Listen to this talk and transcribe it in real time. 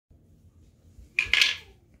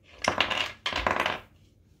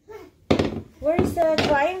Where is the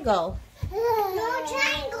triangle? No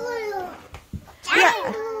triangle.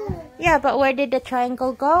 Yeah, but where did the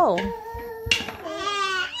triangle go?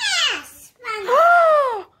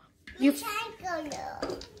 You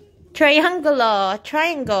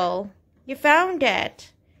triangle. You found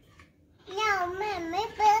it. No, maybe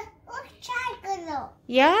triangle.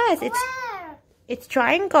 Yes, it's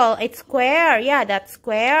triangle. It's square. Yeah, that's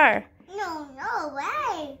square. No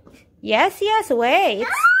way. Yes, way.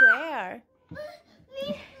 It's square.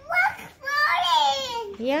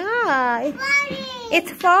 Falling. Yeah,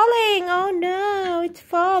 it's falling. Oh no, it's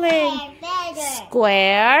falling.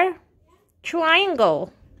 Square,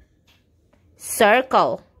 triangle,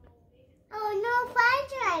 circle. Oh no, fire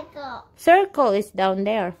triangle. Circle is down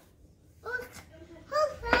there.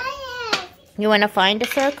 You wanna find the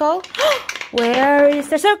circle? Where is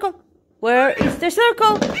the circle? Where is the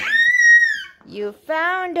circle? You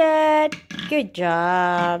found it. Good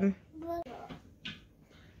job.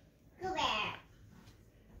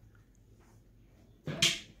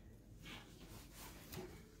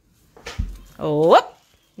 Oh,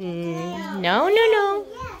 no.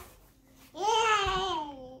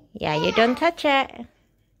 Yeah, you don't touch it.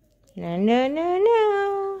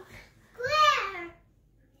 No.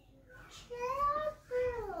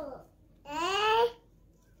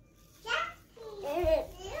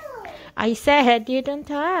 I said you don't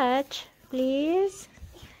touch, please.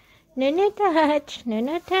 No touch.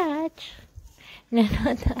 No touch.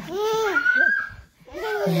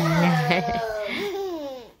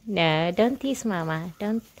 No, don't tease Mama.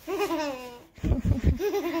 Don't.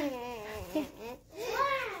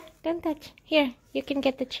 Don't touch. Here, you can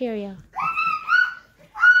get the Cheerio.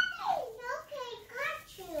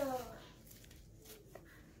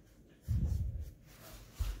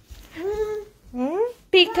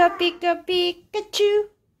 Pika, Pikachu.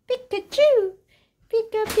 Pikachu.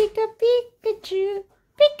 Pika, Pikachu.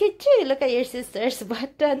 Pikachu. Look at your sister's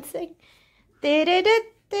butt dancing. Hey.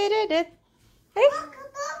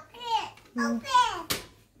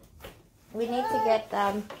 We need to get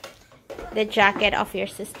the jacket off your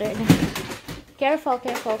sister. Careful,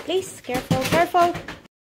 please. Careful.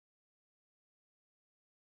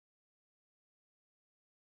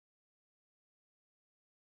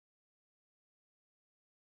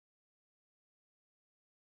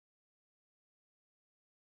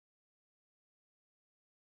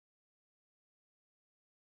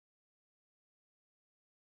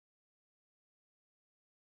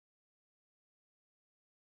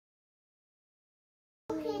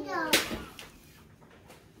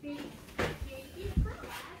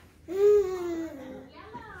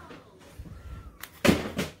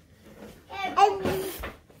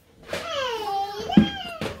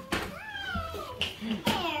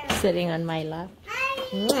 Sitting on my lap.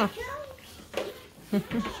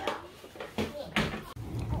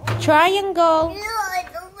 Triangle.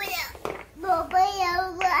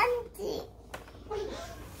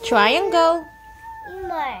 Triangle.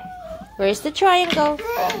 Where's the triangle?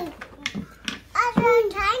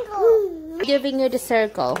 I'm giving you the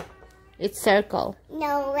circle. It's circle.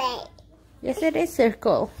 No way. Yes, it is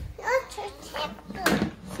circle.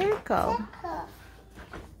 Circle.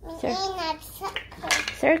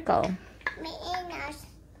 Circle.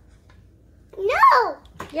 No.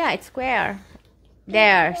 Yeah, it's square.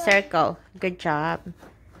 There, circle. Good job.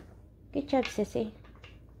 Good job, sissy.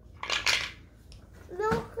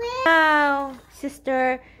 Wow,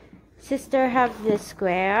 sister have the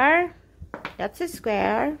square. That's a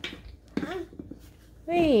square.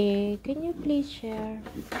 Wait, can you please share?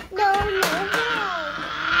 No.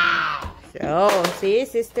 So, see,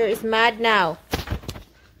 sister is mad now.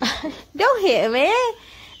 Don't hit me.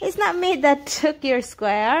 It's not me that took your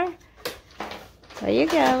square. Where you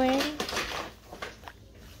going?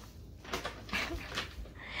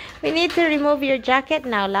 We need to remove your jacket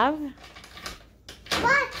now, love.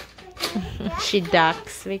 What? She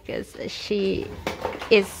ducks because she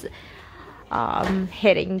is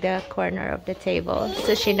hitting the corner of the table.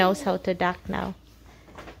 So she knows how to duck now.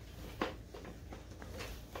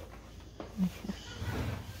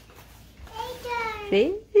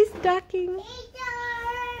 See? He's ducking.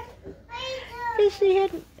 She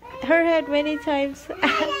hit her head many times.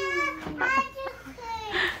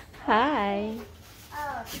 Hi.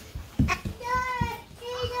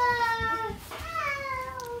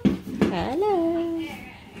 Hello.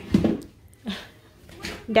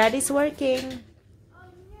 Daddy's working.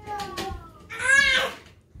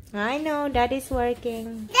 I know, Daddy's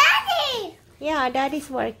working. Daddy! Yeah, Daddy's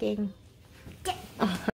working.